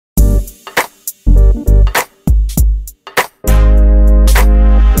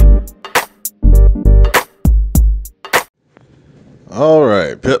All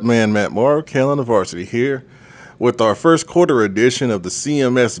right, Pitman Matt Morrow, Carolina Varsity here with our first quarter edition of the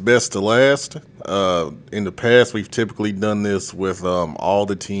CMS Best to Last. In the past, we've typically done this with all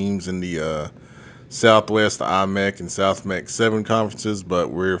the teams in the Southwest, the IMAC, and South MAC 7 conferences,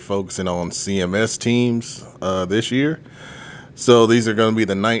 but we're focusing on CMS teams this year. So these are going to be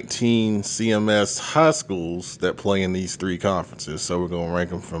the 19 CMS high schools that play in these three conferences. So we're going to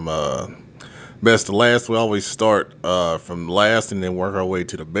rank them from best to last. We always start from last and then work our way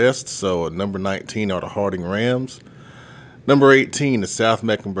to the best. So number 19 are the Harding Rams. Number 18, the South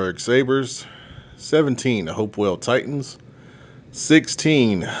Mecklenburg Sabres. 17, the Hopewell Titans.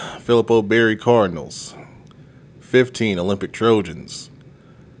 16, Philip O'Berry Cardinals. 15, Olympic Trojans.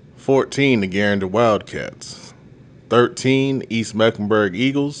 14, the Garinger Wildcats. 13, East Mecklenburg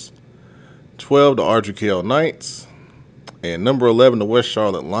Eagles. 12, the Ardrey Knights. And number 11, the West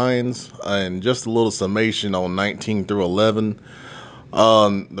Charlotte Lions. And just a little summation on 19 through 11.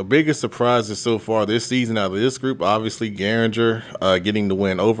 The biggest surprises so far this season out of this group, obviously Garinger getting the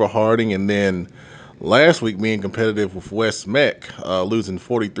win over Harding, and then last week being competitive with West Mech, losing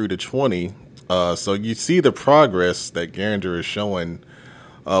 43-20. So you see the progress that Garinger is showing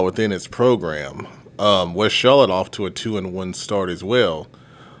within its program. West Charlotte off to a 2-1 start as well.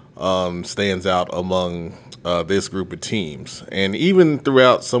 Stands out among this group of teams, and even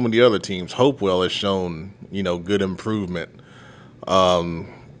throughout some of the other teams, Hopewell has shown good improvement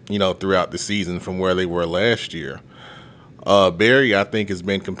throughout the season from where they were last year. Barry, I think, has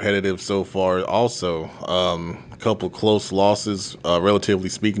been competitive so far also. A couple close losses, relatively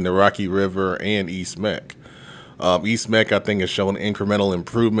speaking, to Rocky River and East Mech. East Mech, I think, has shown incremental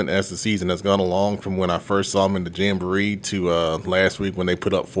improvement as the season has gone along from when I first saw them in the Jamboree to last week when they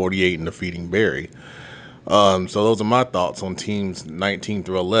put up 48 and defeating Barry. So those are my thoughts on teams 19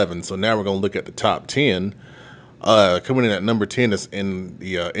 through 11. So now we're going to look at the top 10. Coming in at number 10 is in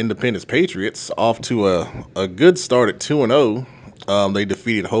the Independence Patriots, off to a good start at 2-0. They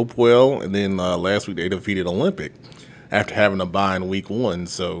defeated Hopewell, and then last week they defeated Olympic after having a bye in week 1.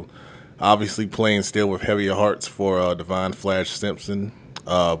 So obviously playing still with heavier hearts for Divine Flash Simpson,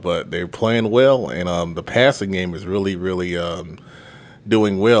 but they're playing well, and the passing game is really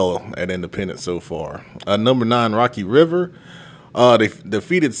doing well at Independence so far. Number 9, Rocky River. They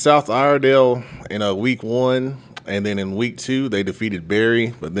defeated South Iredale in week 1, and then in week 2 they defeated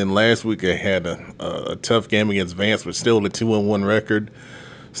Barry. But then last week they had a tough game against Vance, but still a 2-1 record.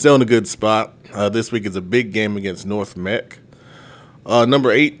 Still in a good spot. This week is a big game against North Mech.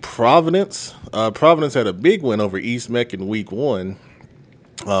 Number 8, Providence. Providence had a big win over East Mech in week 1,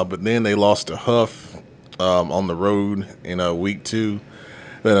 but then they lost to Huff on the road in week 2.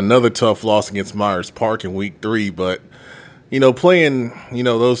 Then another tough loss against Myers Park in week 3. But, playing,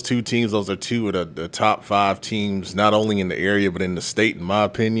 those two teams, those are two of the top 5 teams, not only in the area but in the state, in my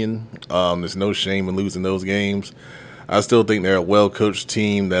opinion. There's no shame in losing those games. I still think they're a well-coached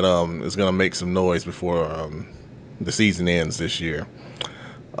team that is going to make some noise before the season ends this year.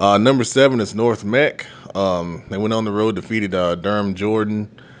 Number 7 is North Mech. They went on the road, defeated Durham Jordan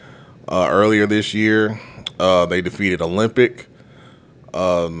earlier this year. They defeated Olympic.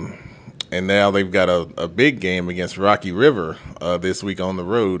 And now they've got a big game against Rocky River this week on the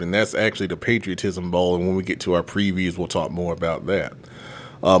road, and that's actually the Patriotism Bowl, and when we get to our previews, we'll talk more about that.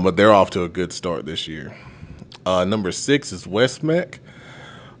 But they're off to a good start this year. Number 6 is West Mech.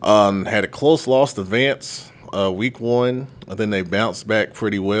 Had a close loss to Vance week 1. Then they bounced back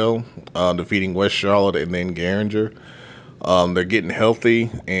pretty well, defeating West Charlotte and then Garinger. They're getting healthy,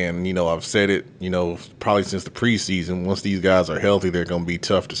 and, I've said it, probably since the preseason, once these guys are healthy, they're going to be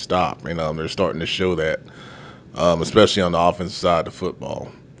tough to stop, and they're starting to show that, especially on the offensive side of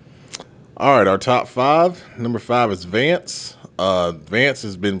football. All right, our top 5. Number 5 is Vance. Vance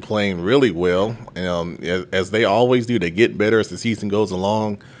has been playing really well, as they always do. They get better as the season goes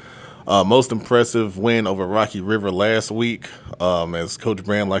along. Most impressive win over Rocky River last week. As Coach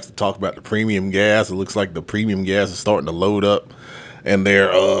Brand likes to talk about the premium gas, it looks like the premium gas is starting to load up, and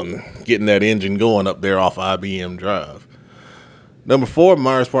they're getting that engine going up there off IBM Drive. Number 4,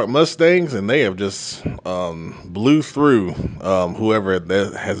 Myers Park Mustangs, and they have just blew through whoever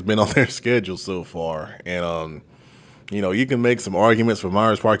that has been on their schedule so far. And, you can make some arguments for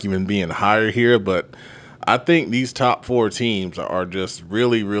Myers Park even being higher here, but I think these top 4 teams are just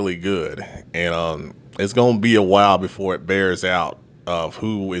really good, and it's going to be a while before it bears out of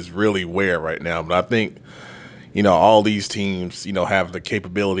who is really where right now. But I think, all these teams, have the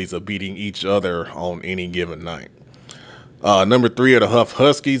capabilities of beating each other on any given night. Number 3 are the Huff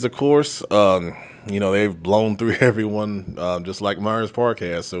Huskies, of course. They've blown through everyone just like Myers Park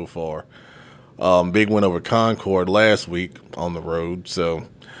has so far. Big win over Concord last week on the road. So,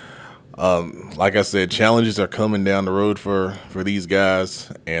 like I said, challenges are coming down the road for these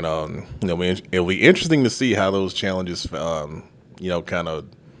guys, and it'll be interesting to see how those challenges, kind of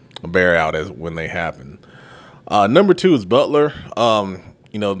bear out as when they happen. Number two is Butler.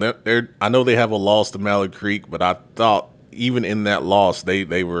 They're I know they have a loss to Mallard Creek, but I thought even in that loss,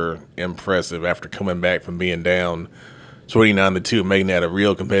 they were impressive after coming back from being down 29-2, making that a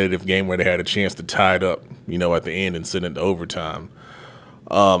real competitive game where they had a chance to tie it up, at the end and send it to overtime.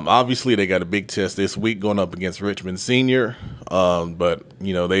 Obviously, they got a big test this week going up against Richmond Senior, but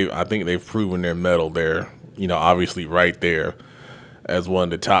I think they've proven their mettle there. Obviously, right there as one of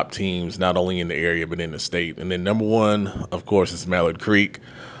the top teams, not only in the area but in the state. And then number one, of course, is Mallard Creek.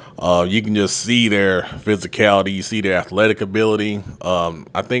 You can just see their physicality. You see their athletic ability.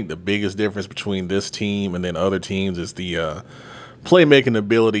 I think the biggest difference between this team and then other teams is the playmaking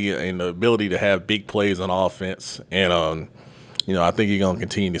ability and the ability to have big plays on offense. And I think you're going to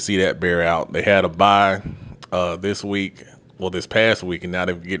continue to see that bear out. They had a bye this past week, and now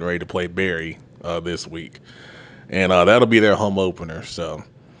they're getting ready to play Berry this week. And that'll be their home opener. So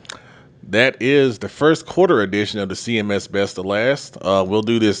that is the first quarter edition of the CMS Best of Last. We'll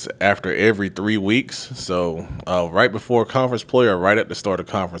do this after every 3 weeks. So right before conference play or right at the start of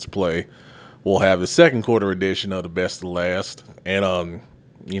conference play, we'll have the second quarter edition of the Best of Last. And,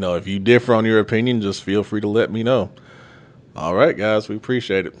 if you differ on your opinion, just feel free to let me know. All right, guys, we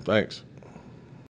appreciate it. Thanks.